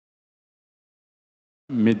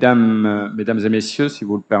Mesdames et messieurs, si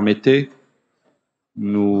vous le permettez,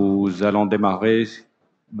 nous allons démarrer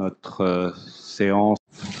notre séance.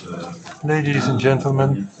 Ladies and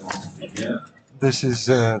gentlemen, this is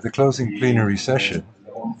the closing plenary session,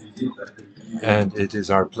 and it is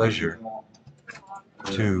our pleasure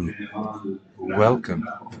to welcome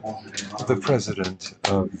the President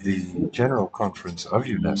of the General Conference of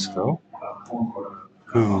UNESCO,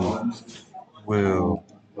 who will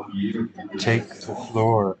take the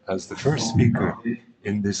floor as the first speaker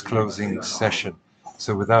in this closing session.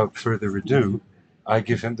 So without further ado, I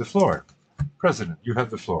give him the floor. President, you have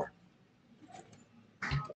the floor.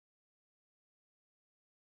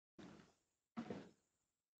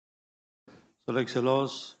 Son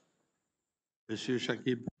Excellence, Monsieur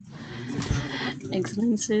Shakib.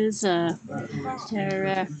 Excellencies,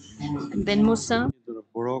 Chair Ben Moussa, of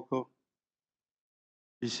Morocco.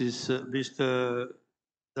 This is Mr.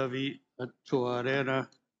 David Choarena,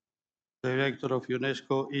 Director of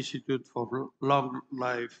UNESCO Institute for Long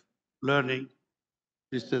Life Learning.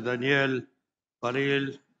 Mr. Daniel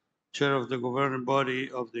Baril, Chair of the governing body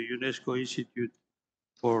of the UNESCO Institute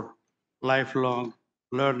for Lifelong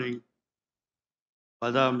Learning.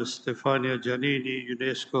 Madame Stefania Giannini,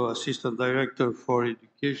 UNESCO Assistant Director for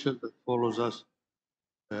Education, that follows us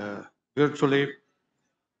virtually.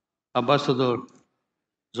 Ambassador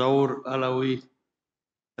Zaur Alawi,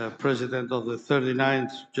 President of the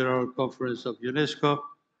 39th General Conference of UNESCO,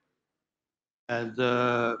 and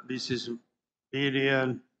Mrs.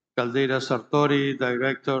 Miriam Caldeira Sartori,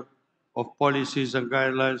 Director of Policies and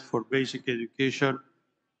Guidelines for Basic Education,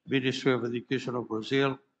 Ministry of Education of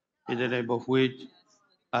Brazil, in the name of which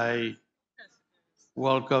I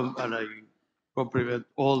welcome and I compliment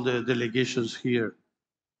all the delegations here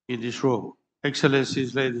in this room.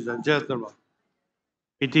 Excellencies, ladies and gentlemen,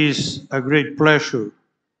 it is a great pleasure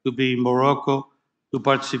to be in Morocco to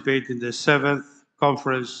participate in the 7th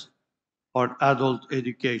Conference on Adult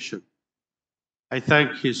Education. I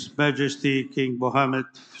thank His Majesty King Mohammed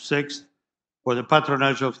VI for the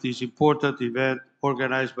patronage of this important event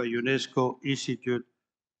organized by UNESCO Institute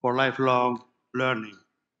for Lifelong Learning.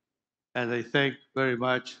 And I thank very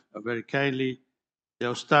much, very kindly, the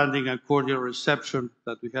outstanding and cordial reception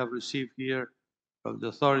that we have received here from the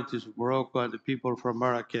authorities of Morocco and the people from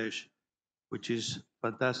Marrakesh, which is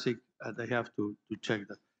fantastic, and I have to check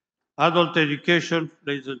that. Adult education,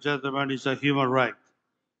 ladies and gentlemen, is a human right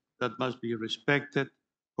that must be respected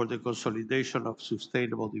for the consolidation of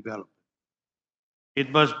sustainable development.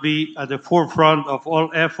 It must be at the forefront of all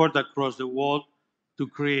effort across the world to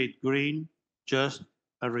create green, just,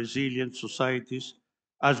 and resilient societies,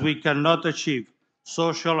 as we cannot achieve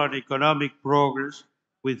social and economic progress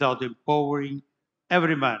without empowering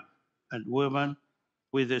every man and woman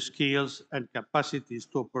with the skills and capacities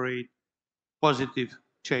to operate positive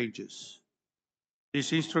changes.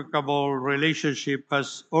 This intricate relationship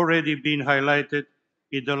has already been highlighted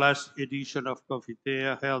in the last edition of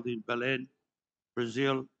CONFINTEA held in Belém,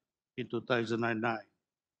 Brazil in 2009.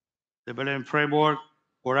 The Belém Framework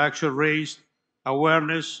for Action raised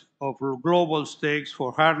awareness of global stakes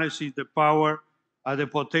for harnessing the power and the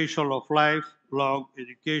potential of lifelong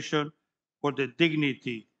education for the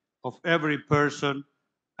dignity of every person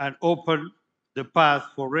and opened the path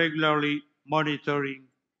for regularly monitoring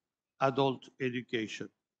adult education.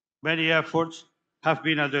 Many efforts have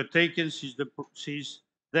been undertaken since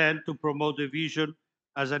then to promote the vision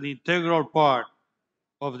as an integral part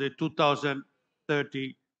of the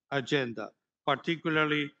 2030 agenda,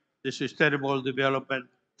 particularly the Sustainable Development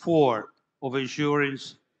 4 of ensuring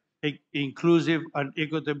inclusive and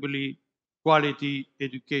equitably quality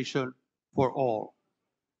education for all.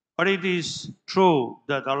 But it is true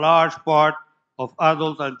that a large part of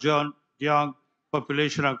adult and young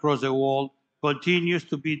population across the world continues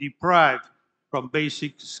to be deprived from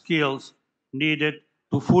basic skills needed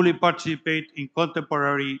to fully participate in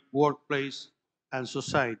contemporary workplace and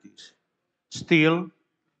societies. Still,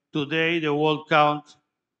 today the world counts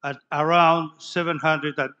at around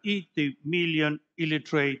 780 million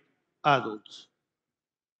illiterate adults.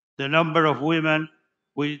 The number of women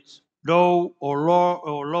with low or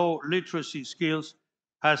low literacy skills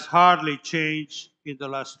has hardly changed in the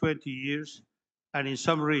last 20 years, and in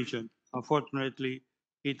some regions, unfortunately,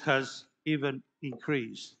 it has even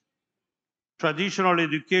increased. Traditional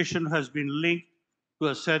education has been linked to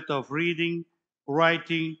a set of reading,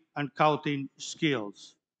 writing, and counting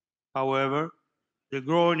skills. However, the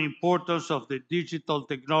growing importance of the digital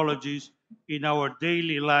technologies in our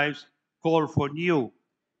daily lives call for new,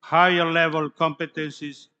 higher level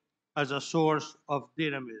competencies as a source of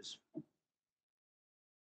dynamism.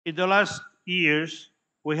 In the last years,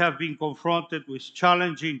 we have been confronted with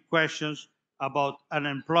challenging questions about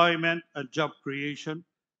unemployment and job creation,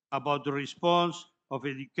 about the response of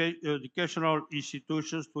educational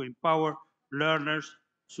institutions to empower learners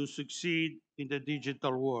to succeed in the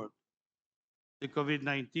digital world. The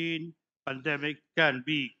COVID-19 pandemic can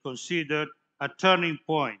be considered a turning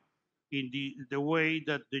point in the way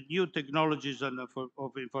that the new technologies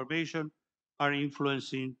of information are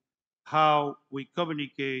influencing how we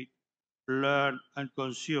communicate, learn, and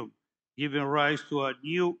consume, giving rise to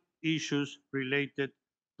new issues related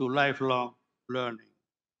to lifelong learning.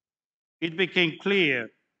 It became clear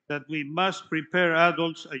that we must prepare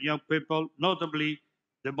adults and young people, notably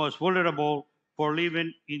the most vulnerable, for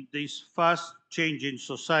living in these fast-changing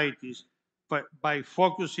societies by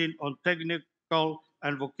focusing on technical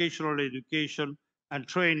and vocational education and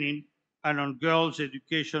training and on girls'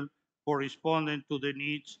 education for responding to the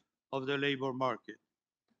needs of the labor market.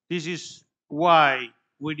 This is why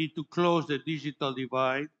we need to close the digital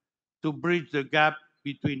divide to bridge the gap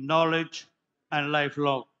between knowledge and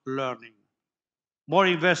lifelong learning. More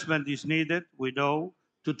investment is needed, we know,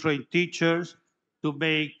 to train teachers to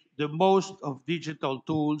make the most of digital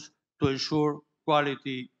tools to ensure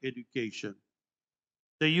quality education.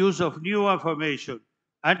 The use of new information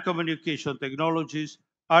and communication technologies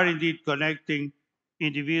are indeed connecting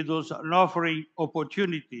individuals and offering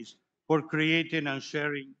opportunities for creating and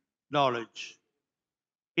sharing knowledge.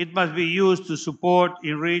 It must be used to support,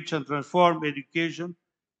 enrich, and transform education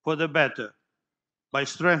for the better by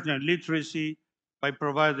strengthening literacy, by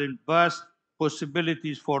providing vast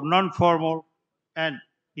possibilities for non-formal and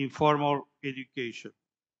informal education.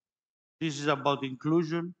 This is about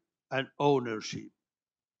inclusion and ownership.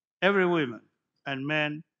 Every woman and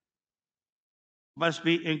man must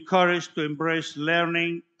be encouraged to embrace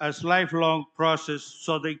learning as lifelong process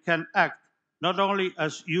so they can act not only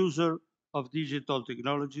as users of digital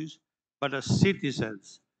technologies, but as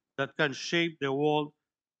citizens that can shape the world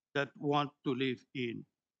that want to live in.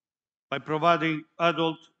 By providing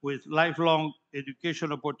adults with lifelong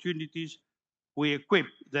education opportunities, we equip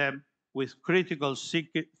them with critical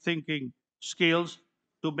thinking skills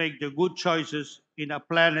to make the good choices in a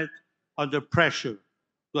planet under pressure,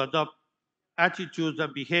 to adopt attitudes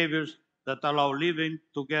and behaviors that allow living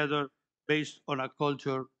together based on a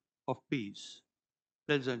culture of peace.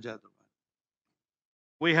 Ladies and gentlemen,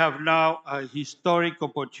 we have now a historic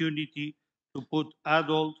opportunity to put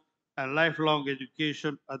adult and lifelong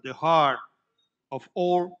education at the heart of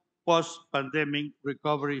all post-pandemic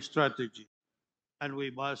recovery strategies, and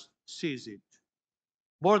we must seize it.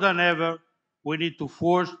 More than ever, we need to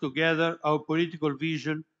force together our political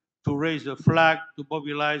vision to raise the flag, to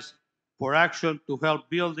mobilize for action, to help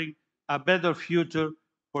building a better future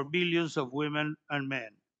for millions of women and men.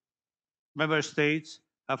 Member states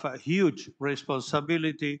have a huge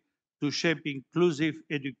responsibility to shape inclusive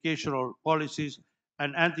educational policies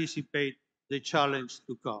and anticipate the challenge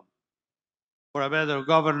to come. For a better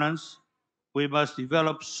governance, we must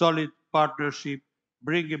develop solid partnership,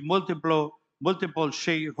 bringing multiple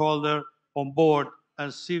shareholders on board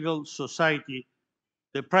and civil society,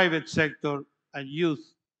 the private sector, and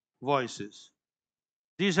youth voices.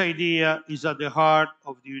 This idea is at the heart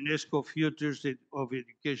of the UNESCO Futures of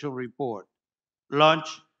Education report,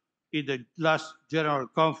 launched in the last General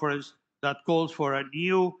Conference that calls for a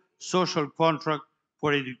new social contract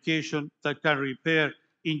for education that can repair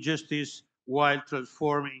injustice while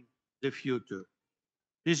transforming the future.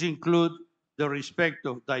 This includes the respect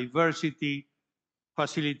of diversity,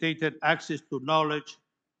 facilitated access to knowledge,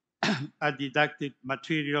 and didactic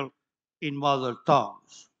material in mother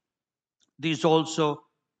tongues. This, also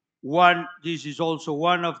this is also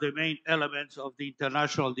one of the main elements of the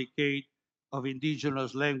International Decade of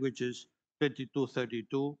Indigenous Languages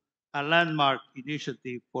 2232, a landmark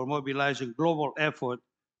initiative for mobilizing global effort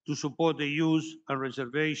to support the use and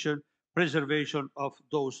preservation of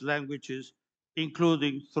those languages,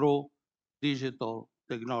 including through digital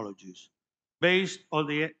technologies. Based on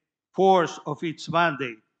the force of its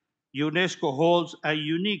mandate, UNESCO holds a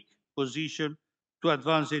unique position to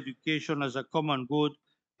advance education as a common good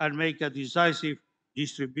and make a decisive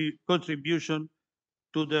contribution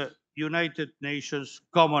to the United Nations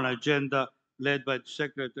Common Agenda led by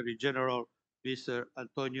Secretary General Mr.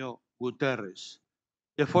 Antonio Guterres.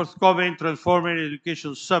 The forthcoming Transforming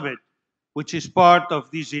Education Summit, which is part of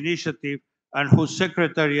this initiative and whose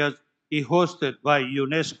secretariat is hosted by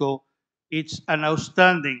UNESCO, it's an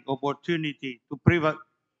outstanding opportunity to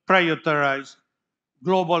prioritize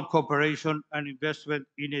global cooperation and investment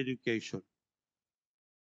in education.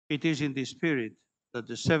 It is in this spirit that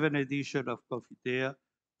the 7th edition of CONFINTEA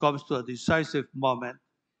comes to a decisive moment,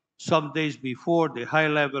 some days before the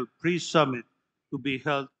high-level pre-summit to be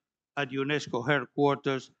held at UNESCO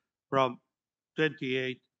headquarters from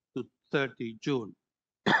 28 to 30 June.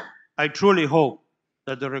 I truly hope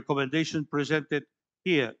that the recommendations presented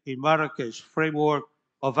here in Marrakesh framework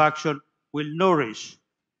of action will nourish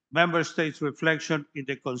member states' reflection in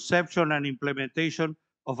the conception and implementation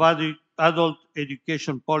of adult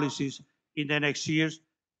education policies in the next years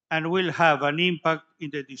and will have an impact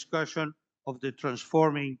in the discussion of the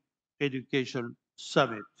Transforming Education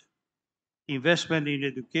Summit. Investment in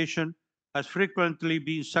education has frequently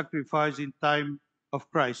been sacrificed in time of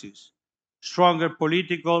crisis. Stronger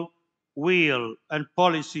political will and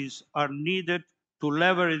policies are needed to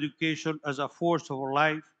lever education as a force of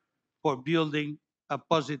life for building a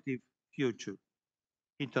positive future.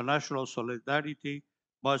 International solidarity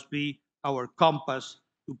must be our compass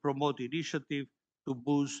to promote initiatives to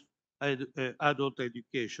boost adult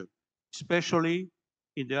education, especially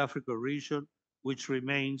in the Africa region, which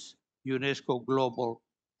remains UNESCO global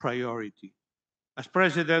priority. As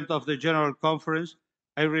President of the General Conference,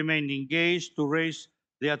 I remain engaged to raise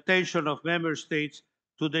the attention of Member States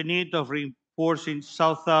to the need of reinforcing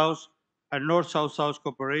South-South and North-South-South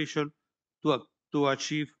cooperation to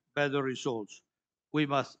achieve better results. We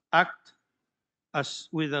must act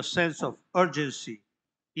with a sense of urgency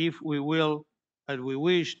if we will and we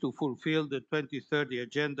wish to fulfill the 2030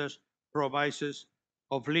 Agenda's promises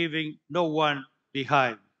of leaving no one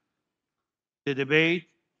behind. The debate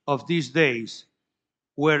of these days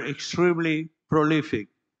were extremely prolific,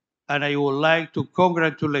 and I would like to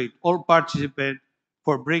congratulate all participants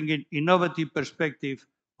for bringing innovative perspective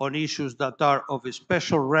on issues that are of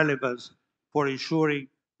special relevance for ensuring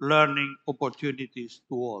learning opportunities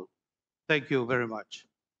to all. Thank you very much.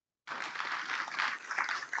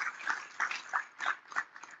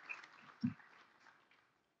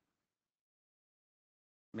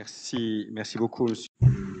 Merci beaucoup, monsieur.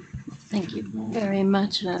 Thank you very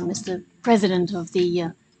much, Mr. President of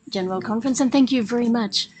the General Conference, and thank you very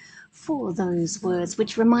much for those words,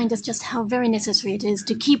 which remind us just how very necessary it is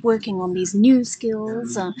to keep working on these new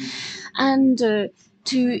skills and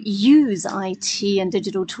to use IT and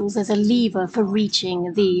digital tools as a lever for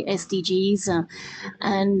reaching the SDGs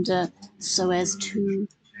and so as to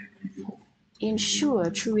ensure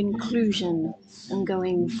true inclusion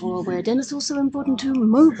going forward. And it's also important to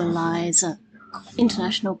mobilize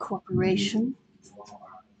international cooperation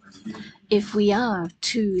if we are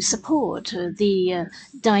to support the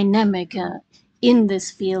dynamic in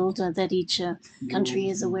this field that each country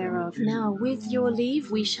is aware of. Now, with your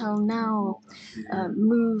leave, we shall now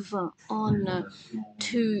move on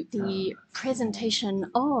to the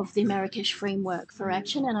presentation of the Marrakesh Framework for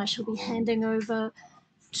Action, and I shall be handing over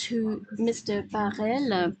to Mr.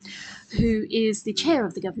 Barrel, who is the chair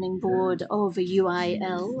of the governing board of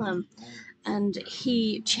UIL, and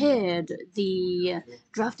he chaired the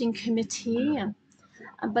drafting committee.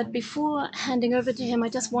 But before handing over to him, I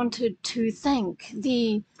just wanted to thank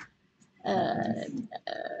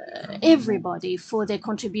everybody for their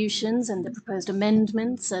contributions and the proposed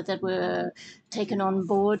amendments that were taken on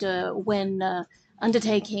board when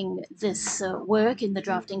undertaking this work in the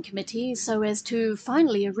drafting committee, so as to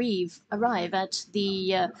finally arrive at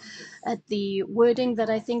the wording that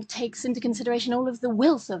I think takes into consideration all of the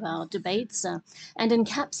wealth of our debates and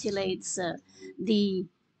encapsulates the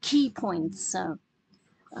key points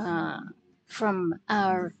from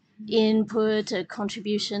our input,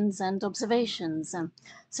 contributions, and observations.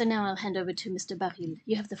 So now I'll hand over to Mr. Baril.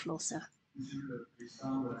 You have the floor, sir.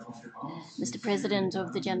 Mr. President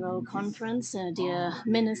of the General Conference, dear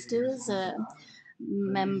ministers,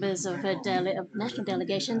 members of national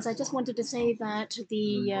delegations, I just wanted to say that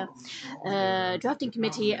the drafting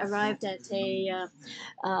committee arrived at a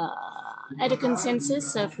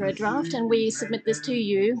consensus for a draft, and we submit this to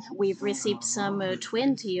you. We've received some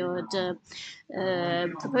 20 odd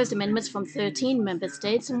proposed amendments from 13 member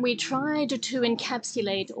states, and we tried to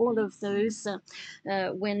encapsulate all of those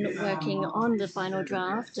when working on the final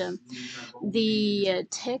draft. The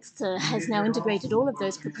text has now integrated all of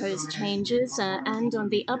those proposed changes, and on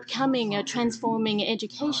the upcoming Transforming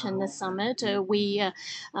Education Summit, we've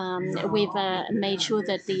made sure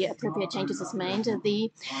that the appropriate changes is made.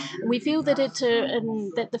 We feel that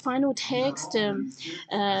that the final text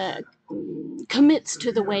commits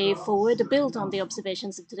to the way forward built on the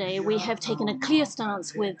observations of today. We have taken a clear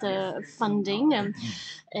stance with funding.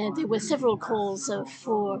 There were several calls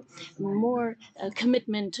for more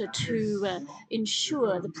commitment to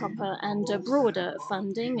ensure the proper and broader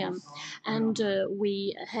funding, and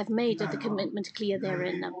we have made the commitment clear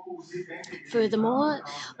therein. Furthermore,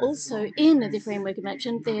 also in the framework of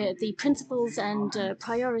action, the principles and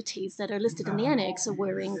priorities that are listed in the annex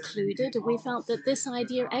were included. We felt that this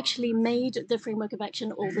idea actually made the framework of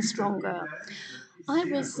action all the stronger. I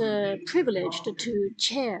was privileged to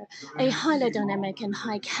chair a highly dynamic and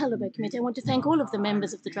high caliber committee. I want to thank all of the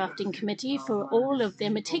members of the drafting committee for all of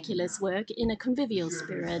their meticulous work in a convivial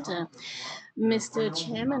spirit. Mr.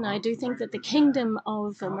 Chairman, I do think that the Kingdom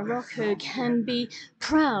of Morocco can be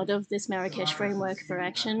proud of this Marrakesh Framework for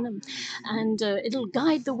Action, and it'll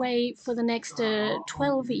guide the way for the next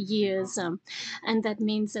 12 years. And that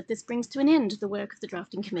means that this brings to an end the work of the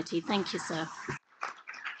drafting committee. Thank you, sir.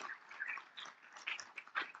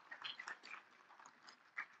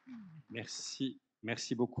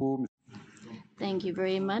 Merci beaucoup. Thank you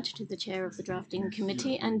very much to the chair of the drafting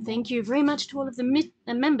committee, and thank you very much to all of the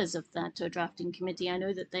members of that drafting committee. I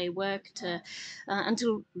know that they worked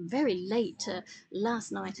until very late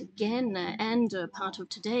last night again and part of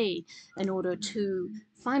today in order to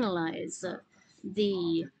finalize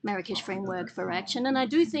the Marrakesh Framework for Action. And I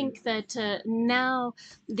do think that now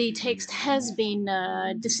the text has been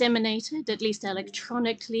disseminated, at least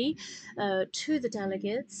electronically, to the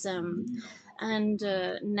delegates. And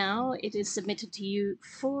now it is submitted to you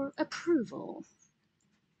for approval.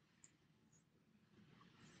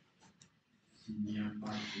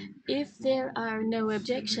 If there are no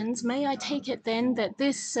objections, may I take it then that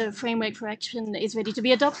this framework for action is ready to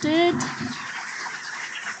be adopted?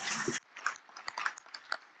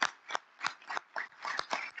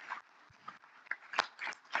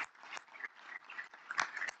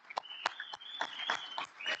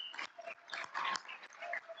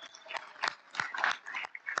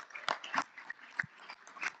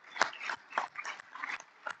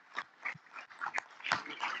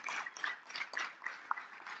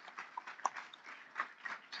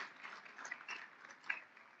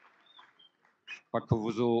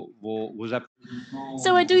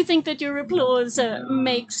 So I do think that your applause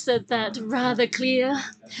makes that rather clear,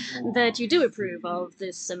 that you do approve of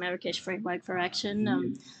this Marrakesh Framework for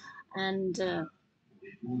Action. And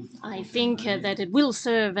I think that it will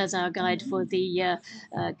serve as our guide for the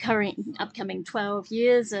current upcoming 12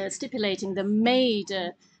 years, stipulating the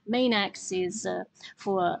main axes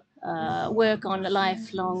for work on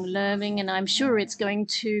lifelong learning, and I'm sure it's going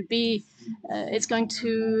to be it's going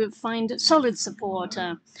to find solid support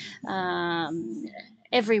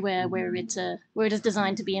everywhere where it is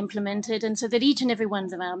designed to be implemented, and so that each and every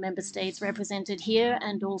one of our member states represented here,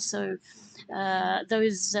 and also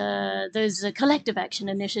those collective action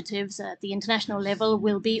initiatives at the international level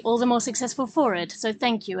will be all the more successful for it. So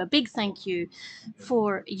thank you, a big thank you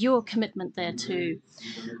for your commitment there too.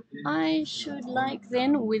 I should like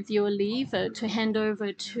then, with your leave, to hand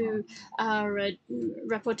over to our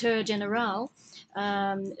Rapporteur General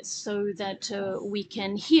so that we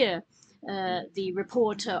can hear the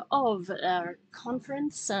report of our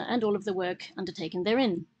conference and all of the work undertaken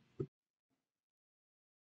therein.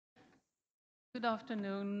 Good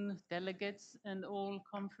afternoon, delegates and all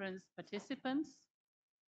conference participants.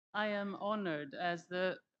 I am honored as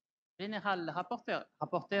the Rapporteur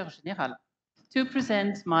Général to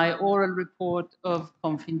present my oral report of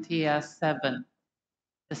CONFINTEA 7,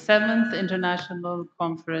 the 7th International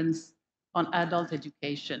Conference on Adult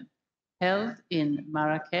Education, held in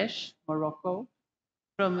Marrakesh, Morocco,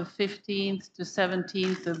 from the 15th to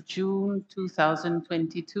 17th of June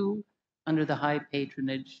 2022, under the high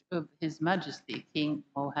patronage of His Majesty King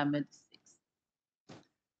Mohammed VI.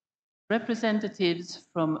 Representatives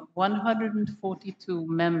from 142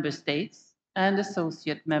 member states and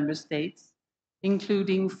associate member states,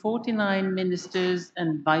 including 49 ministers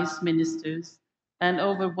and vice ministers, and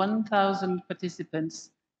over 1,000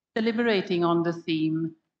 participants deliberating on the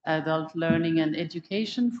theme Adult Learning and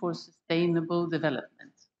Education for Sustainable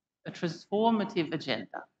Development, a transformative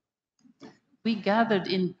agenda. We gathered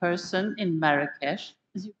in person in Marrakesh,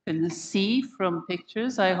 as you can see from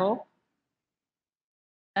pictures, I hope,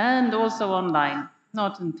 and also online,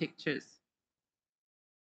 not in pictures.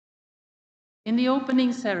 In the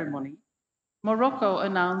opening ceremony, Morocco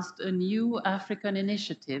announced a new African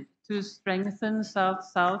initiative to strengthen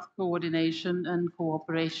South-South coordination and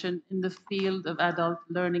cooperation in the field of adult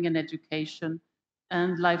learning and education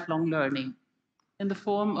and lifelong learning, in the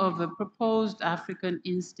form of a proposed African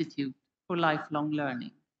Institute for Lifelong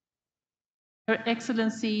Learning. Her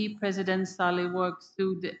Excellency President Saleh Work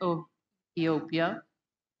Sud of Ethiopia,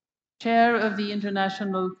 Chair of the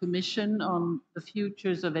International Commission on the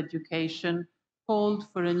Futures of Education, called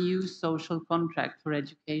for a new social contract for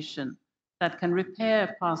education that can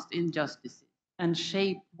repair past injustices and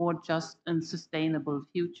shape more just and sustainable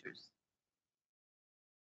futures.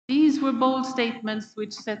 These were bold statements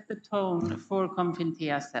which set the tone for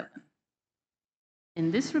CONFINTEA 7.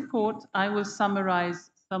 In this report, I will summarize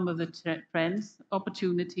some of the trends,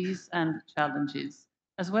 opportunities, and challenges,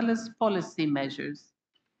 as well as policy measures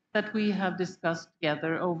that we have discussed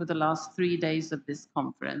together over the last 3 days of this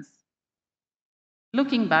conference.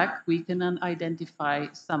 Looking back, we can identify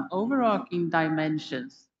some overarching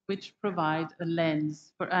dimensions which provide a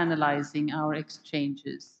lens for analyzing our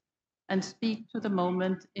exchanges and speak to the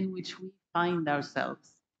moment in which we find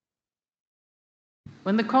ourselves.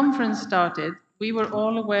 When the conference started, we were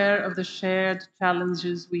all aware of the shared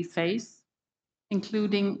challenges we face,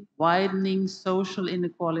 including widening social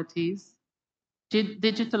inequalities,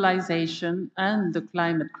 digitalization, and the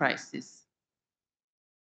climate crisis.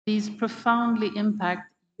 These profoundly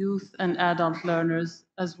impact youth and adult learners,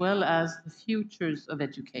 as well as the futures of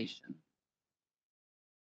education.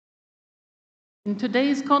 In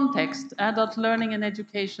today's context, adult learning and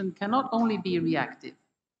education cannot only be reactive.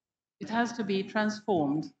 It has to be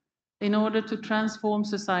transformed in order to transform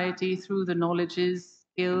society through the knowledges,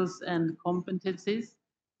 skills, and competencies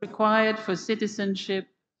required for citizenship,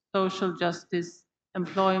 social justice,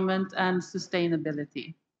 employment, and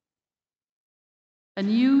sustainability. A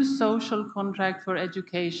new social contract for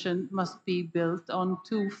education must be built on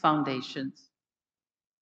two foundations,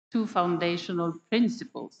 two foundational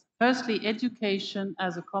principles. Firstly, education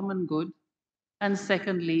as a common good, and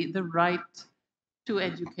secondly, the right to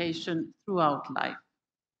education throughout life.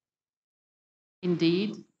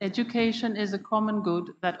 Indeed, education is a common good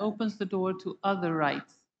that opens the door to other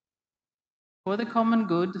rights. For the common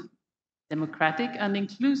good, democratic and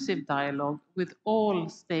inclusive dialogue with all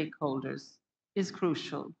stakeholders is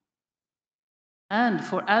crucial. And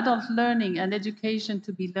for adult learning and education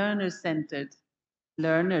to be learner-centered,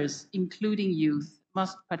 learners, including youth,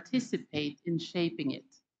 must participate in shaping it,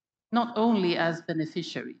 not only as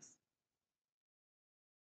beneficiaries.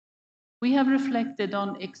 We have reflected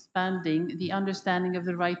on expanding the understanding of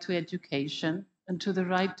the right to education and to the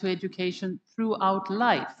right to education throughout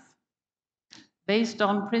life, based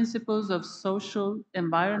on principles of social,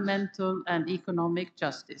 environmental, and economic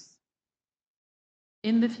justice.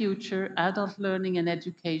 In the future, adult learning and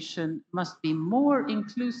education must be more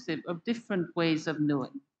inclusive of different ways of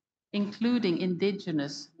knowing, including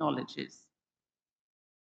indigenous knowledges.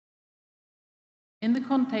 In the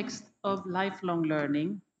context of lifelong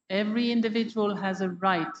learning, every individual has a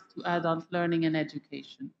right to adult learning and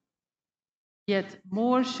education. Yet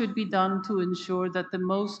more should be done to ensure that the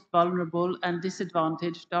most vulnerable and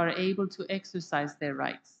disadvantaged are able to exercise their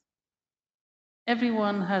rights.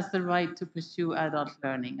 Everyone has the right to pursue adult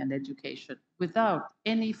learning and education without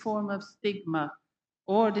any form of stigma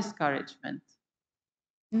or discouragement.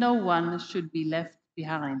 No one should be left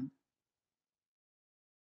behind.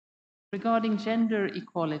 Regarding gender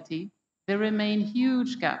equality, there remain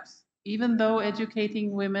huge gaps, even though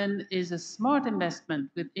educating women is a smart investment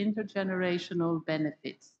with intergenerational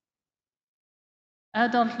benefits.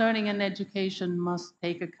 Adult learning and education must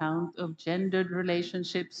take account of gendered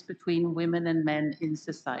relationships between women and men in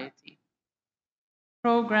society.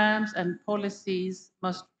 Programs and policies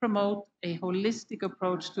must promote a holistic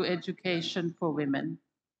approach to education for women.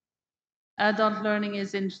 Adult learning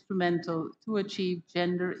is instrumental to achieve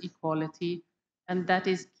gender equality, and that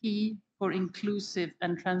is key for inclusive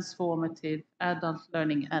and transformative adult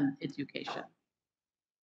learning and education.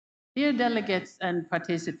 Dear delegates and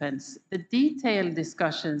participants, the detailed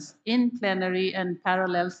discussions in plenary and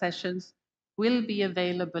parallel sessions will be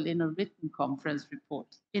available in a written conference report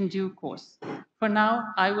in due course. For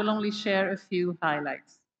now, I will only share a few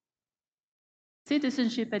highlights.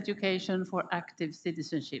 Citizenship education for active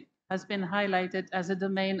citizenship has been highlighted as a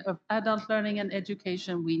domain of adult learning and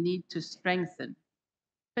education we need to strengthen,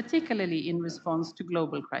 particularly in response to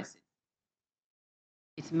global crisis.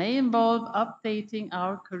 It may involve updating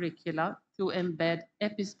our curricula to embed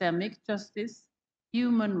epistemic justice,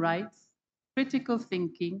 human rights, critical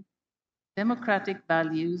thinking, democratic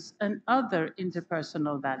values, and other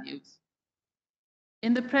interpersonal values.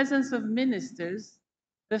 In the presence of ministers,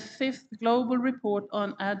 the 5th Global Report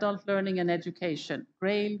on Adult Learning and Education,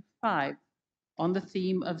 GRAIL 5, on the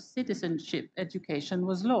theme of citizenship education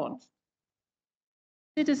was launched.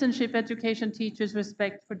 Citizenship education teaches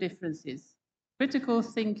respect for differences, critical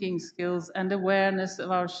thinking skills, and awareness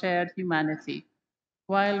of our shared humanity,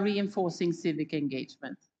 while reinforcing civic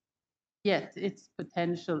engagement. Yet its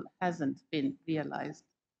potential hasn't been realized.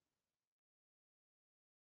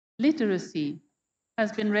 Literacy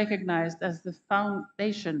has been recognized as the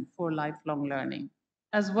foundation for lifelong learning,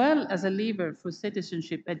 as well as a lever for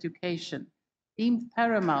citizenship education, deemed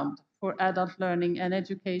paramount for adult learning and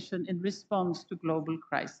education in response to global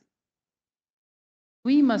crisis.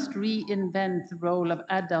 We must reinvent the role of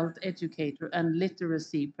adult educator and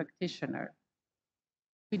literacy practitioner.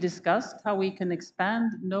 We discussed how we can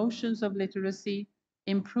expand notions of literacy,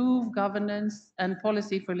 improve governance and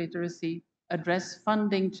policy for literacy, address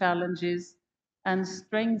funding challenges, and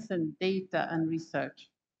strengthen data and research.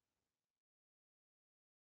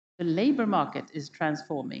 The labor market is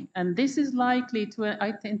transforming, and this is likely to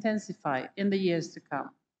intensify in the years to come.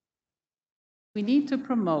 We need to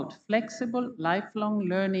promote flexible, lifelong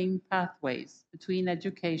learning pathways between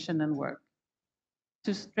education and work,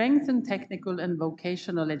 to strengthen technical and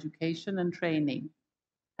vocational education and training,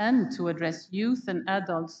 and to address youth and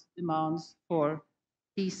adults' demands for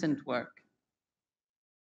decent work.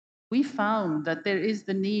 We found that there is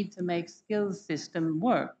the need to make skills system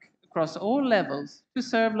work across all levels to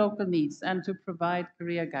serve local needs and to provide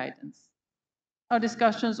career guidance. Our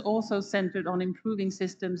discussions also centered on improving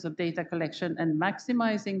systems of data collection and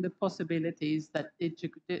maximizing the possibilities that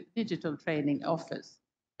digital training offers,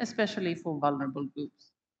 especially for vulnerable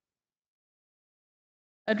groups.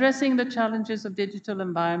 Addressing the challenges of digital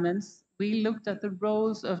environments, we looked at the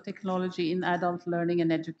roles of technology in adult learning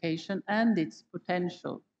and education and its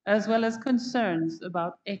potential, as well as concerns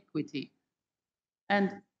about equity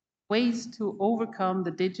and ways to overcome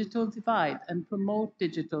the digital divide and promote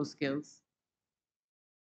digital skills.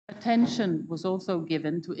 Attention was also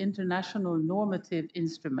given to international normative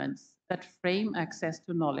instruments that frame access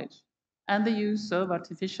to knowledge and the use of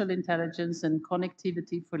artificial intelligence and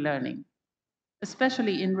connectivity for learning,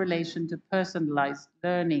 especially in relation to personalized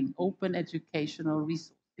learning, open educational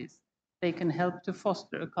resources. They can help to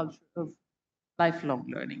foster a culture of lifelong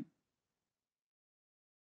learning.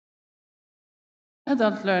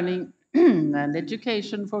 Adult learning and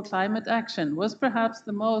education for climate action was perhaps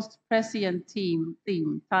the most prescient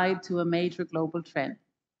theme tied to a major global trend.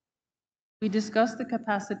 We discussed the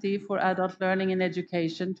capacity for adult learning and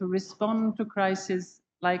education to respond to crises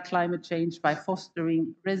like climate change by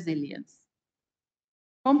fostering resilience.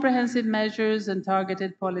 Comprehensive measures and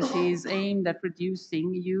targeted policies aimed at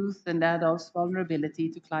reducing youth and adults' vulnerability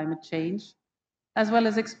to climate change, as well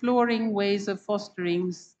as exploring ways of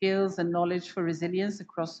fostering skills and knowledge for resilience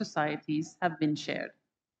across societies, have been shared.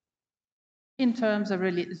 In terms of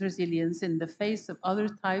resilience in the face of other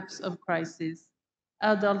types of crises,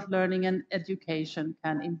 adult learning and education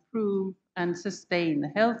can improve and sustain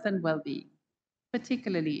health and well-being,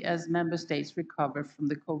 particularly as member states recover from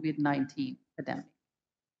the COVID-19 pandemic.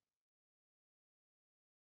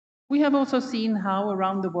 We have also seen how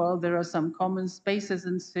around the world there are some common spaces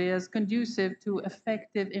and spheres conducive to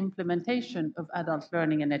effective implementation of adult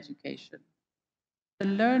learning and education. The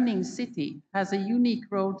Learning City has a unique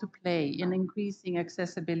role to play in increasing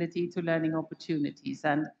accessibility to learning opportunities,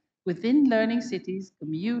 and within learning cities,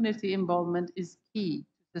 community involvement is key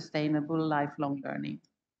to sustainable lifelong learning.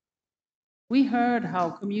 We heard how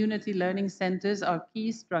community learning centers are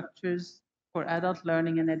key structures for adult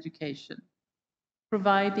learning and education,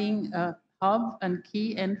 providing a hub and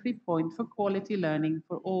key entry point for quality learning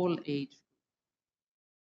for all age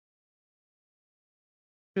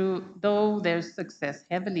groups. Though their success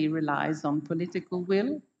heavily relies on political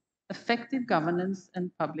will, effective governance, and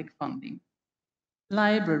public funding,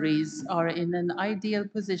 libraries are in an ideal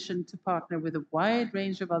position to partner with a wide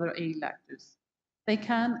range of other aid actors. They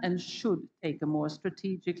can and should take a more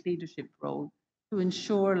strategic leadership role to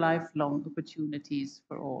ensure lifelong opportunities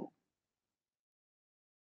for all.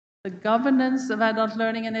 The governance of adult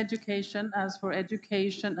learning and education, as for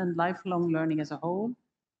education and lifelong learning as a whole,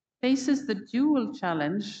 faces the dual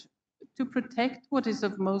challenge to protect what is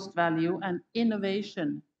of most value and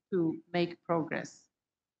innovation to make progress.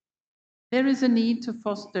 There is a need to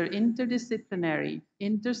foster interdisciplinary,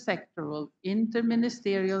 intersectoral,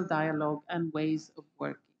 interministerial dialogue and ways of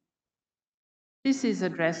working. This is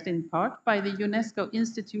addressed in part by the UNESCO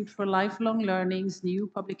Institute for Lifelong Learning's new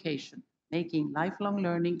publication, Making Lifelong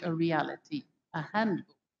Learning a Reality, a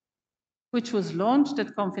handbook, which was launched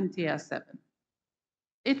at CONFINTEA 7.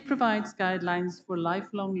 It provides guidelines for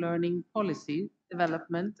lifelong learning policy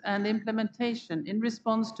development and implementation in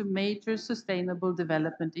response to major sustainable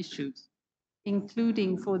development issues,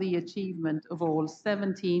 including for the achievement of all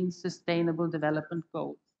 17 Sustainable Development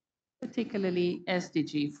Goals, particularly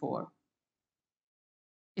SDG 4.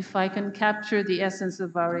 If I can capture the essence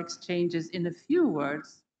of our exchanges in a few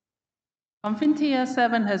words, CONFINTEA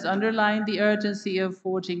 7 has underlined the urgency of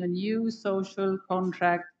forging a new social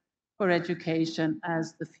contract for education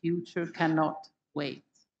as the future cannot wait.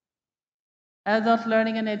 Adult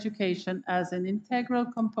learning and education as an integral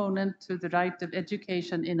component to the right of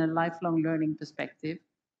education in a lifelong learning perspective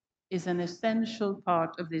is an essential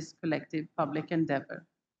part of this collective public endeavor.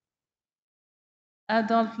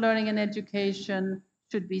 Adult learning and education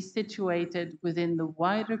should be situated within the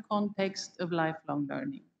wider context of lifelong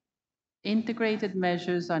learning. Integrated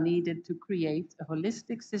measures are needed to create a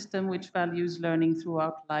holistic system which values learning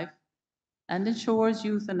throughout life and ensures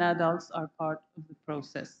youth and adults are part of the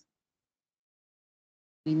process.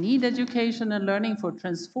 We need education and learning for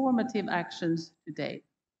transformative actions today.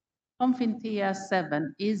 CONFINTEA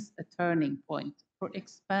 7 is a turning point for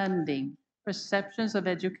expanding perceptions of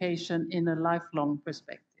education in a lifelong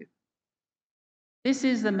perspective. This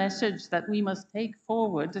is the message that we must take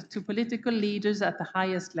forward to political leaders at the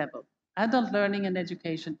highest level. Adult learning and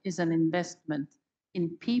education is an investment in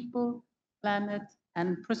people, planet,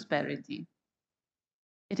 and prosperity.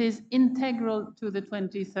 It is integral to the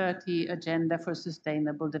 2030 Agenda for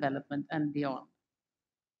Sustainable Development and beyond.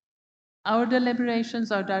 Our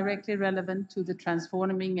deliberations are directly relevant to the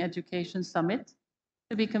Transforming Education Summit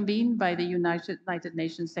to be convened by the United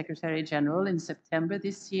Nations Secretary General in September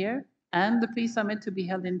this year, and the pre-summit to be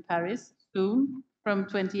held in Paris soon from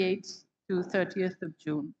 28th to 30th of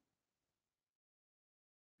June.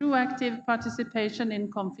 Through active participation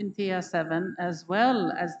in CONFINTEA 7, as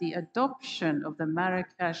well as the adoption of the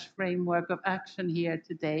Marrakesh Framework of Action here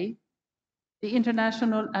today, the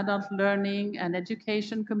international adult learning and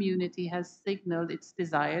education community has signaled its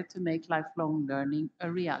desire to make lifelong learning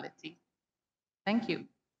a reality. Thank you.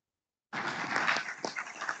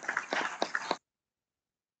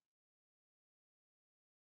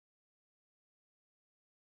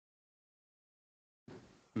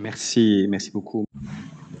 Merci beaucoup.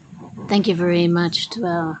 Thank you very much to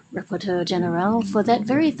our Rapporteur General for that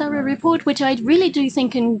very thorough report, which I really do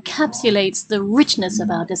think encapsulates the richness of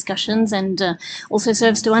our discussions and also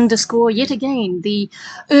serves to underscore yet again the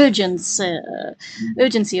urgency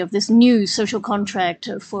of this new social contract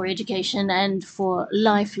for education and for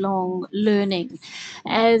lifelong learning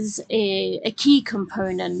as a key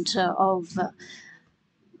component of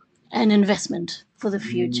an investment for the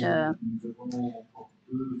future.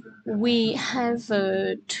 We have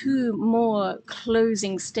two more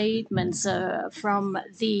closing statements from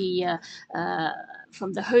the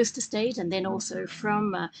host state and then also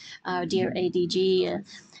from our dear ADG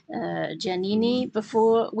Giannini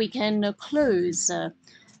before we can close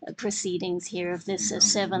proceedings here of this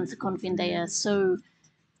seventh CONFINTEA. So,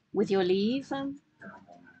 with your leave,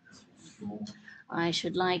 I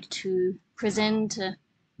should like to present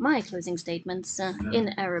my closing statements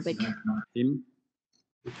in Arabic.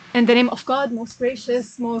 In the name of God, most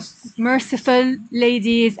gracious, most merciful,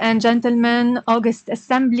 ladies and gentlemen, August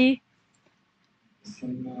Assembly,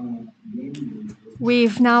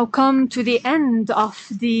 we've now come to the end of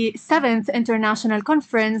the 7th International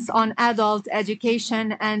Conference on Adult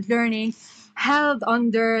Education and Learning, held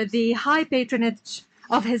under the high patronage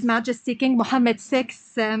of His Majesty King Mohammed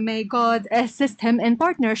VI, may God assist him, in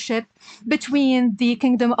partnership between the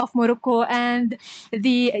Kingdom of Morocco and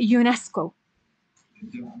the UNESCO.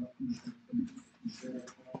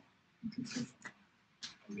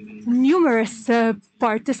 Numerous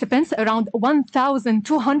participants, around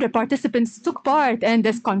 1,200 participants, took part in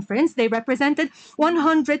this conference. They represented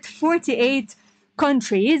 148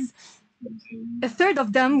 countries. A third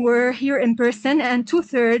of them were here in person and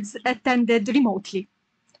 2/3 attended remotely.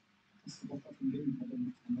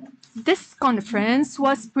 This conference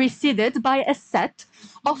was preceded by a set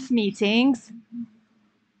of meetings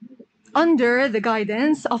under the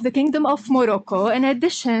guidance of the Kingdom of Morocco, in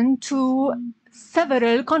addition to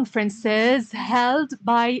several conferences held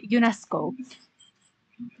by UNESCO.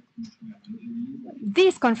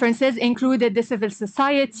 These conferences included the civil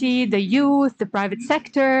society, the youth, the private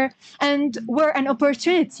sector, and were an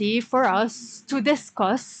opportunity for us to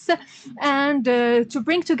discuss and to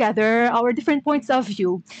bring together our different points of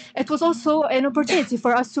view. It was also an opportunity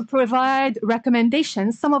for us to provide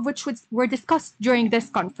recommendations, some of which were discussed during this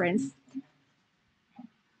conference.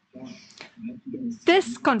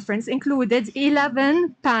 This conference included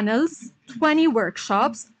 11 panels, 20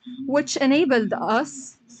 workshops, which enabled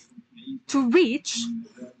us to reach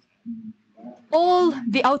all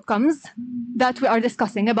the outcomes that we are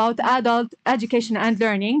discussing about adult education and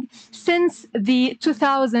learning since the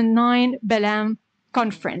 2009 Belém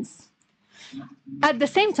conference. At the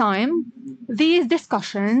same time, these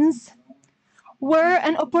discussions were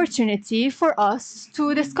an opportunity for us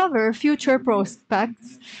to discover future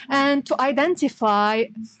prospects and to identify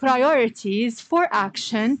priorities for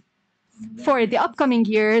action for the upcoming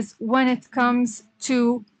years when it comes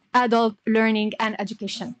to adult learning and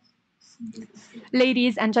education.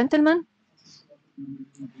 Ladies and gentlemen,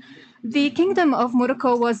 the Kingdom of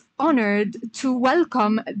Morocco was honored to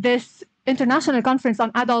welcome this International Conference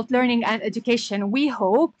on Adult Learning and Education. We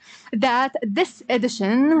hope that this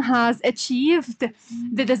edition has achieved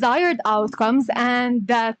the desired outcomes and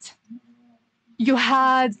that you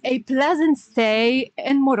had a pleasant stay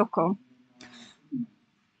in Morocco.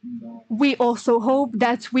 We also hope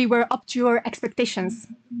that we were up to your expectations.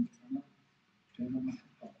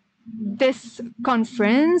 This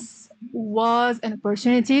conference was an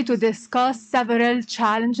opportunity to discuss several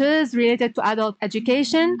challenges related to adult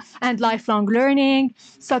education and lifelong learning,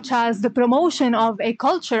 such as the promotion of a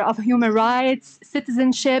culture of human rights,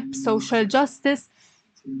 citizenship, social justice,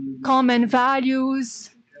 common values,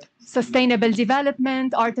 sustainable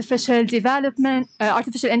development, artificial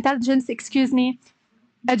intelligence,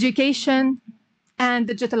 education, and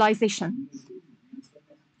digitalization.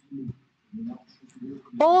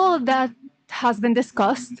 All that has been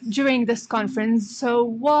discussed during this conference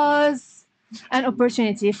was an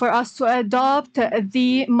opportunity for us to adopt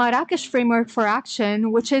the Marrakesh Framework for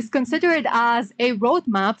Action, which is considered as a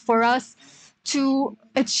roadmap for us to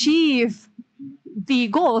achieve the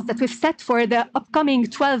goals that we've set for the upcoming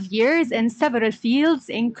 12 years in several fields,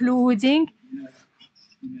 including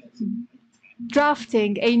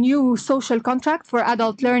drafting a new social contract for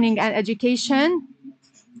adult learning and education,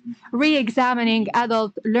 re-examining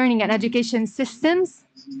adult learning and education systems,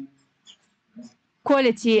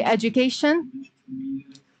 quality education,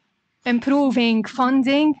 improving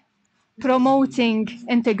funding, promoting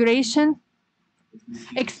integration,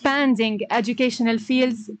 expanding educational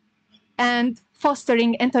fields, and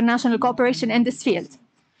fostering international cooperation in this field.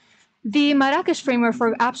 The Marrakesh Framework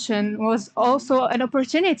for Action was also an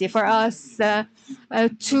opportunity for us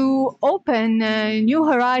to open new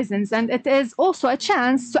horizons, and it is also a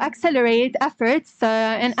chance to accelerate efforts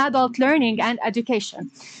in adult learning and education.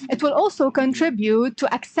 It will also contribute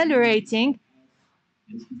to accelerating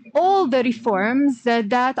all the reforms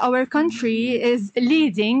that our country is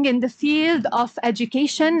leading in the field of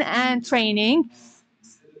education and training,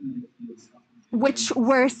 which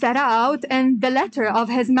were set out in the letter of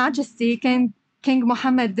His Majesty King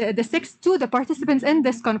Mohammed VI to the participants in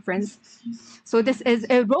this conference. So this is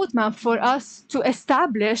a roadmap for us to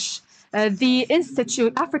establish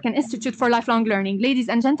the African Institute for Lifelong Learning. Ladies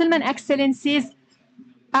and gentlemen, excellencies,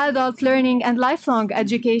 adult learning and lifelong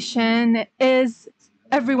education is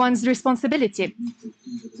everyone's responsibility.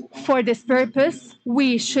 For this purpose,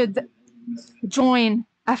 we should join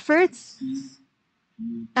efforts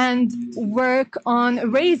and work on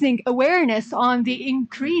raising awareness on the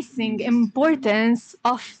increasing importance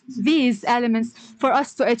of these elements for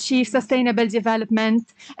us to achieve sustainable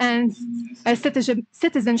development and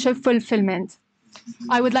citizenship fulfillment.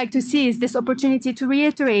 I would like to seize this opportunity to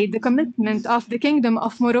reiterate the commitment of the Kingdom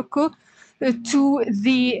of Morocco to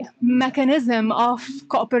the mechanism of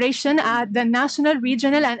cooperation at the national,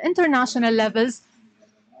 regional, and international levels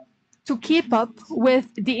to keep up with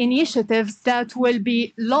the initiatives that will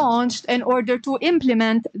be launched in order to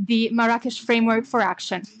implement the Marrakesh Framework for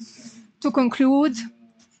Action. To conclude,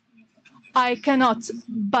 I cannot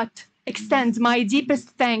but extend my deepest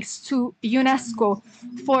thanks to UNESCO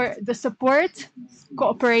for the support,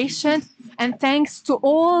 cooperation, and thanks to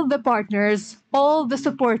all the partners, all the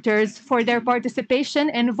supporters for their participation,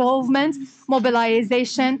 involvement,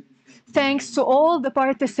 mobilization. Thanks to all the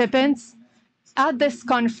participants at this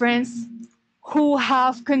conference who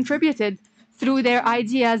have contributed through their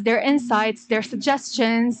ideas, their insights, their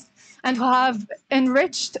suggestions, and who have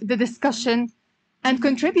enriched the discussion and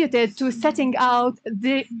contributed to setting out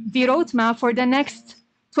the roadmap for the next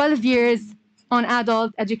 12 years on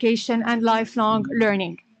adult education and lifelong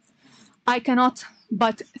learning. I cannot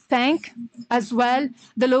but thank as well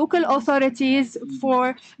the local authorities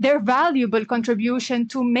for their valuable contribution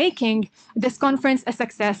to making this conference a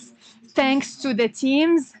success. Thanks to the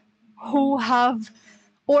teams who have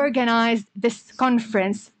organized this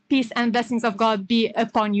conference. Peace and blessings of God be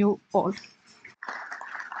upon you all.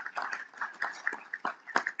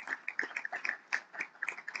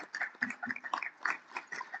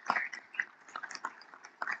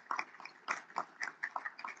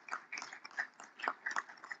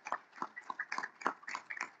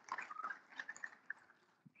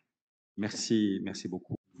 Merci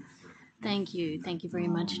beaucoup. Thank you very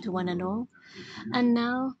much to one and all. And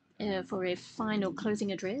now For a final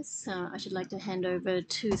closing address, I should like to hand over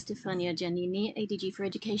to Stefania Giannini, ADG for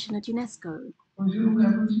Education at UNESCO.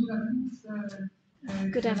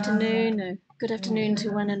 Good afternoon. Good afternoon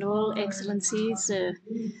to one and all, Excellencies,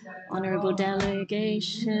 honorable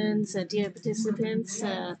delegations, dear participants.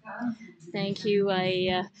 Thank you.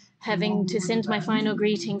 Having to send my final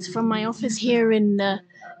greetings from my office here in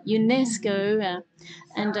UNESCO.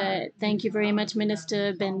 And thank you very much,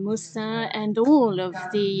 Minister Ben Moussa, and all of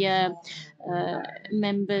the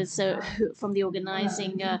members from the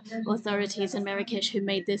organizing authorities in Marrakesh who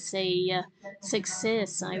made this a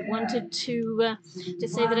success. I wanted to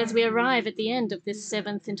say that as we arrive at the end of this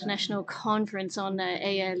 7th International Conference on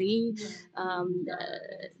ALE,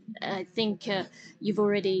 I think you've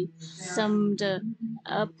already summed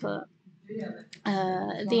up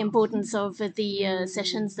the importance of the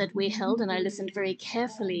sessions that we held, and I listened very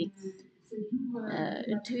carefully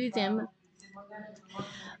to them.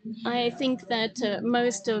 I think that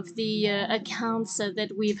most of the accounts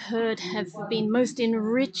that we've heard have been most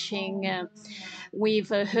enriching. We've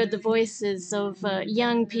heard the voices of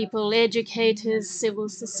young people, educators, civil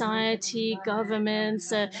society,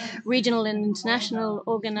 governments, regional and international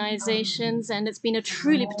organizations, and it's been a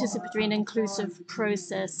truly participatory and inclusive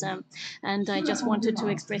process. And I just wanted to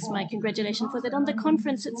express my congratulations for that. On the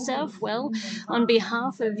conference itself, well, on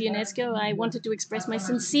behalf of UNESCO, I wanted to express my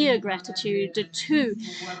sincere gratitude to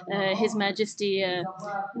His Majesty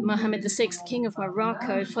Mohammed VI, King of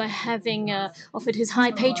Morocco, for having offered his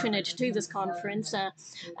high patronage to this conference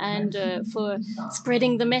and for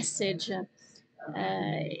spreading the message,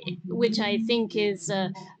 which I think is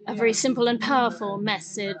a very simple and powerful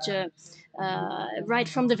message. Right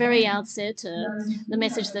from the very outset, the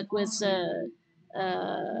message that was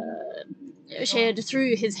shared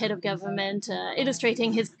through his head of government,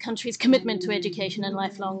 illustrating his country's commitment to education and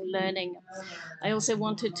lifelong learning. I also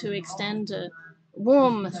wanted to extend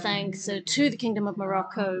warm thanks to the Kingdom of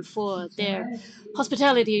Morocco for their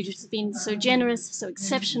hospitality, which has been so generous, so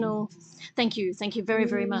exceptional. Thank you. Thank you very,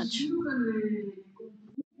 very much.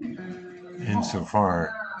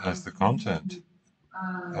 Insofar as the content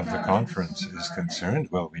of the conference is concerned,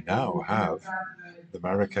 well, we now have the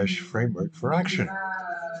Marrakesh Framework for Action.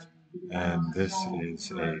 And this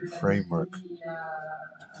is a framework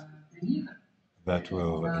that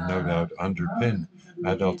will no doubt underpin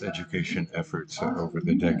adult education efforts over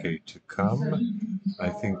the decade to come. I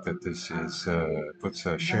think that this is puts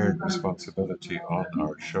a shared responsibility on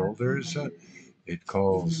our shoulders. It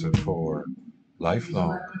calls for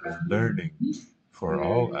lifelong learning for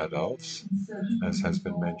all adults, as has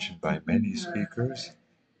been mentioned by many speakers.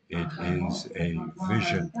 It is a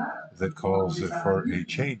vision that calls for a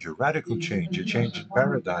change, a radical change, a change in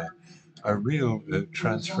paradigm, a real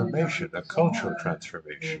transformation, a cultural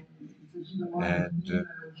transformation. And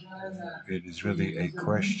it is really a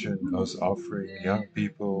question of offering young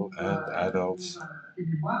people and adults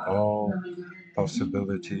all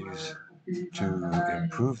possibilities to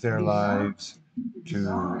improve their lives, to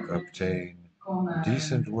obtain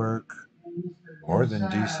decent work, more than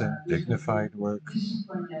decent, dignified work,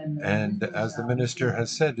 and as the minister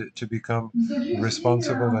has said, to become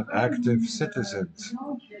responsible and active citizens.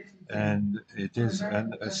 And it is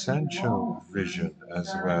an essential vision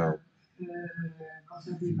as well.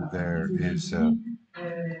 There is a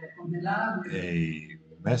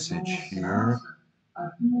message here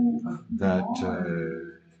that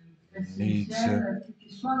needs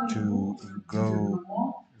to go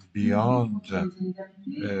beyond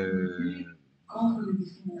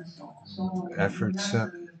efforts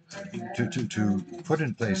to put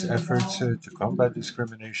in place efforts to combat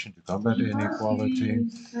discrimination, to combat inequality,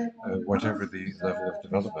 whatever the level of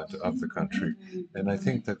development of the country. And I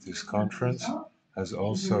think that this conference has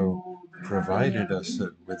also provided us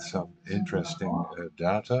with some interesting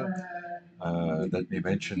data. Let me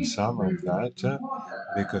mention some of that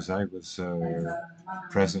because I was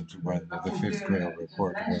present when the fifth Grail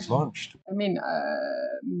report was launched. I mean,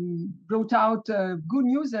 brought out good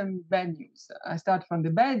news and bad news. I start from the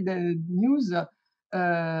bad news.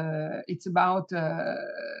 It's about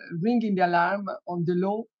ringing the alarm on the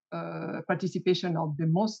low participation of the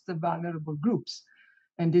most vulnerable groups.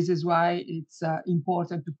 And this is why it's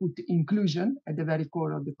important to put inclusion at the very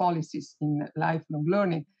core of the policies in lifelong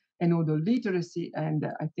learning and adult literacy. And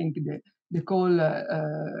I think the call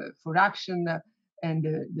for action and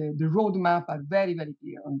the roadmap are very, very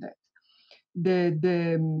clear on that.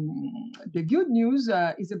 The good news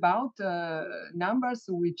is about numbers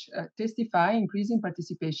which testify increasing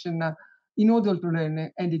participation in adult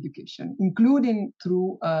learning and education, including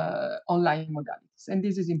through online modalities. And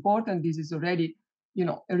this is important. This is already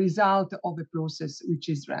a result of a process which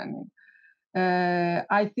is running.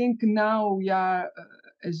 I think now we are,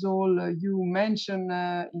 as all you mentioned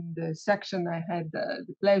in the section I had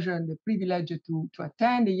the pleasure and the privilege to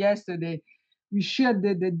attend yesterday, we shared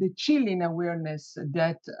the chilling awareness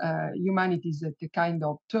that humanity is at a kind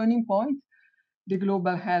of turning point. The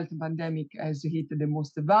global health pandemic has hit the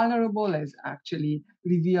most vulnerable, has actually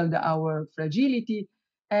revealed our fragility.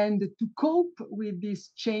 And to cope with this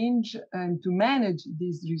change and to manage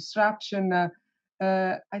this disruption,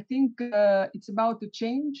 I think it's about a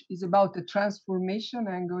change, it's about a transformation.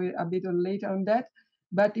 I'm going a bit later on that,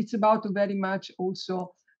 but it's about very much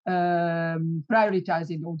also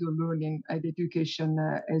prioritizing outdoor learning and education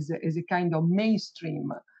as a kind of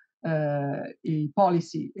mainstream a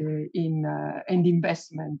policy and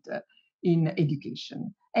investment in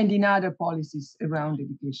education and in other policies around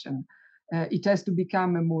education. It has to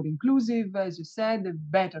become more inclusive, as you said,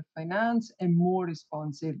 better financed and more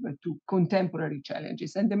responsive to contemporary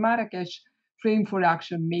challenges. And the Marrakesh Frame for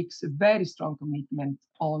Action makes a very strong commitment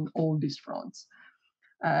on all these fronts.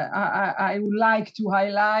 I would like to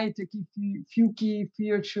highlight a few key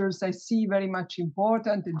features I see very much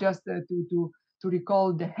important, just to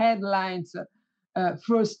recall the headlines.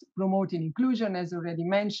 First, promoting inclusion, as already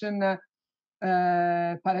mentioned.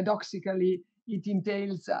 Paradoxically, it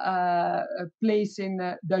entails placing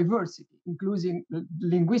diversity, including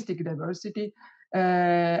linguistic diversity,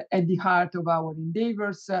 at the heart of our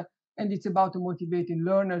endeavors. And it's about motivating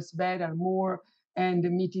learners better, more, and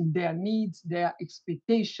meeting their needs, their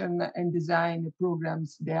expectation, and design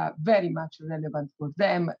programs that are very much relevant for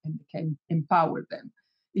them and can empower them.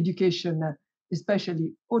 Education,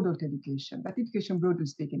 especially adult education, but education broadly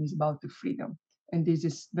speaking is about the freedom. And this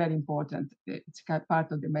is very important. It's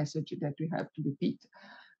part of the message that we have to repeat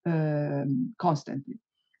constantly.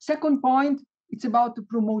 Second point, it's about the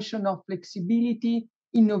promotion of flexibility,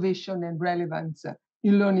 innovation, and relevance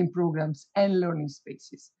in learning programs and learning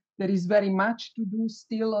spaces. There is very much to do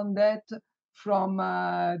still on that, from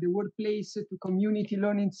the workplace to community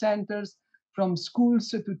learning centers, from schools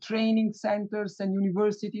to training centers and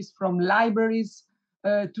universities, from libraries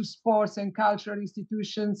to sports and cultural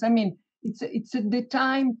institutions. I mean, it's the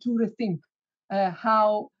time to rethink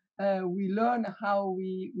how we learn, how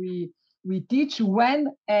we teach, when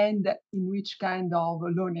and in which kind of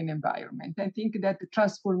learning environment. I think that the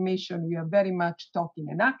transformation we are very much talking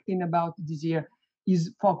and acting about this year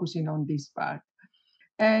is focusing on this part.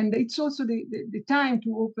 And it's also the time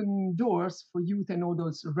to open doors for youth and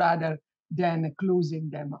adults rather than closing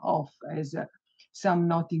them off, as some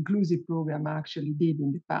not inclusive program actually did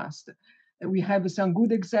in the past. We have some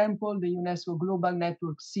good example. The UNESCO Global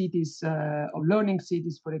Network Cities of Learning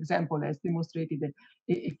Cities, for example, has demonstrated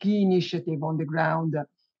a key initiative on the ground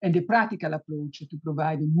and a practical approach to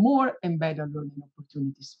providing more and better learning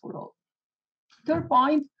opportunities for all. Third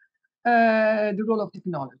point, the role of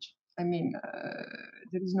technology. I mean,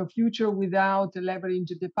 there is no future without leveraging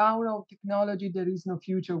the power of technology. There is no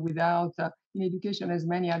future without, in education as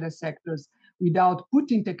many other sectors, without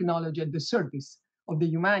putting technology at the service of the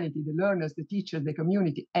humanity, the learners, the teachers, the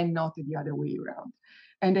community, and not the other way around.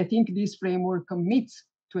 And I think this framework commits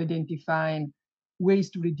to identifying ways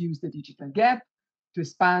to reduce the digital gap, to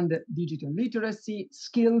expand digital literacy,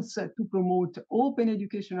 skills, to promote open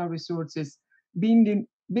educational resources, building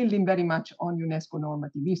very much on UNESCO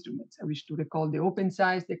normative instruments. I wish to recall the Open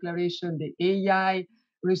Science Declaration, the AI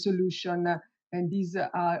resolution, and these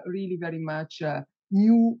are really very much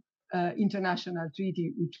new international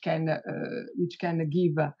treaty which can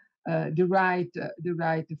give the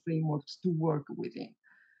right frameworks to work within.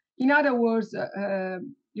 In other words,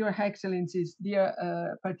 Your Excellencies, dear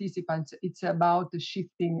participants, it's about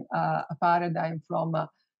shifting a paradigm from a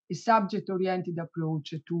subject-oriented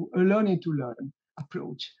approach to a learning-to-learn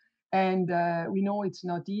approach. And we know it's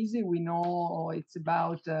not easy. We know it's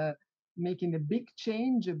about making a big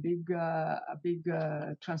change, a big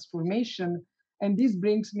transformation. And this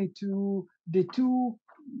brings me to the two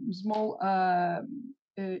small,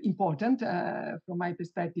 important, from my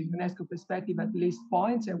perspective, UNESCO perspective, at least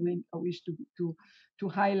points I wish to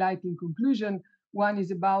highlight in conclusion. One is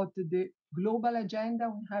about the global agenda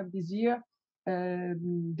we have this year.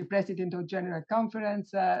 The President of General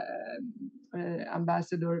Conference,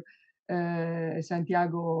 Ambassador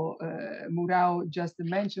Santiago Murao, just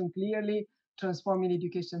mentioned clearly, Transforming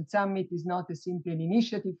Education Summit is not a simple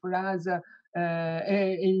initiative for us, a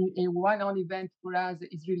one-on event for us.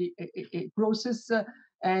 Is really a process,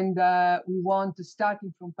 and we want,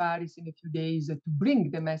 starting from Paris in a few days, to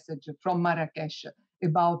bring the message from Marrakesh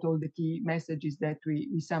about all the key messages that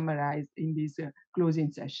we summarized in this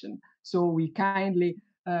closing session. So we kindly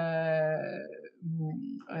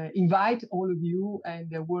invite all of you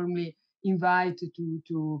and warmly invite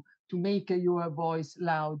to make your voice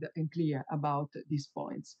loud and clear about these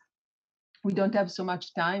points. We don't have so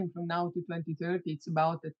much time from now to 2030. It's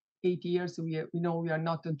about 8 years. We know we are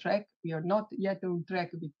not on track. We are not yet on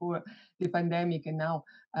track before the pandemic. And now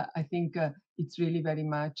I think it's really very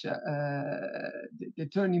much the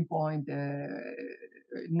turning point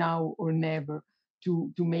now or never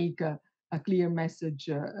to make a clear message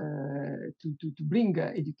to bring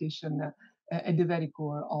education at the very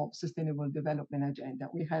core of sustainable development agenda.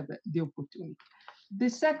 We have the opportunity. The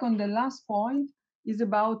second, the last point is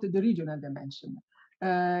about the regional dimension.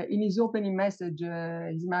 In his opening message,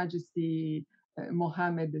 His Majesty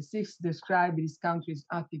Mohammed VI described his country's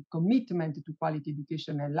active commitment to quality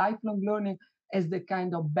education and lifelong learning as the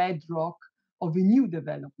kind of bedrock of a new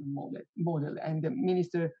development model. And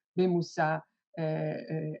Minister Bemoussa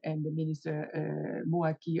and Minister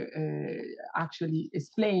Mouaki actually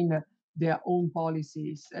explain their own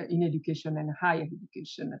policies in education and higher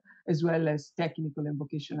education, as well as technical and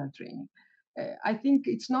vocational training. I think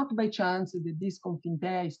it's not by chance that this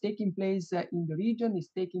CONFINTEA is taking place in the region, is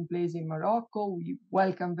taking place in Morocco. We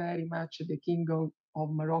welcome very much the King of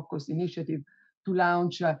Morocco's initiative to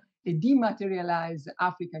launch a dematerialized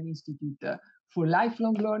African Institute for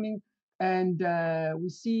lifelong learning. And we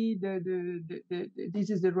see this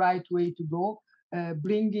is the right way to go,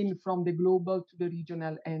 bringing from the global to the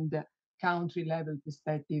regional and country level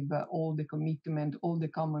perspective, all the commitment, all the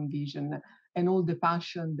common vision, and all the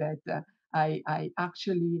passion that I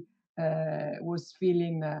actually was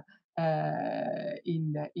feeling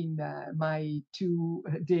in my 2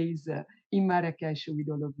 days in Marrakesh with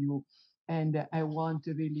all of you. And I want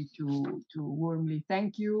really to warmly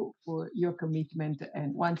thank you for your commitment.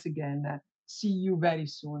 And once again, see you very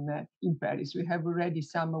soon in Paris. We have already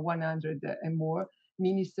some 100 and more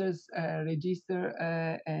ministers registered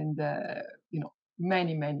and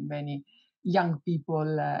many young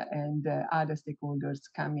people and other stakeholders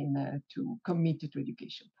coming to commit to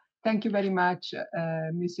education. Thank you very much,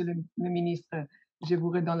 Monsieur le Ministre. Je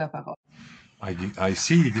vous redonne la parole. I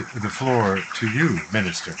cede the floor to you,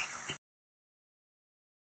 Minister.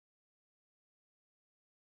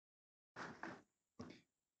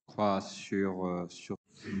 Well,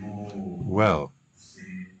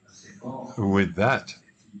 with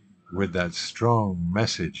that strong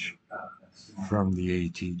message from the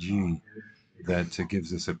ATG that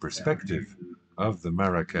gives us a perspective of the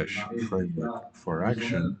Marrakesh Framework for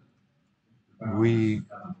Action, we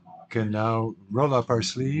can now roll up our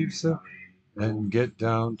sleeves and get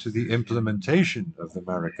down to the implementation of the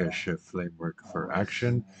Marrakesh Framework for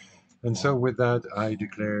Action. And so with that, I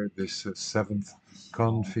declare this 7th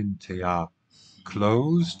CONFINTEA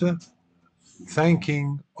closed,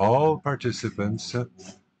 thanking all participants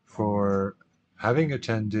for having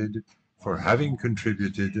attended, for having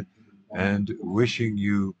contributed, and wishing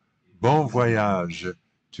you bon voyage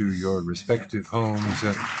to your respective homes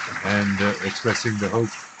and expressing the hope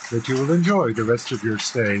that you will enjoy the rest of your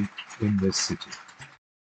stay in this city.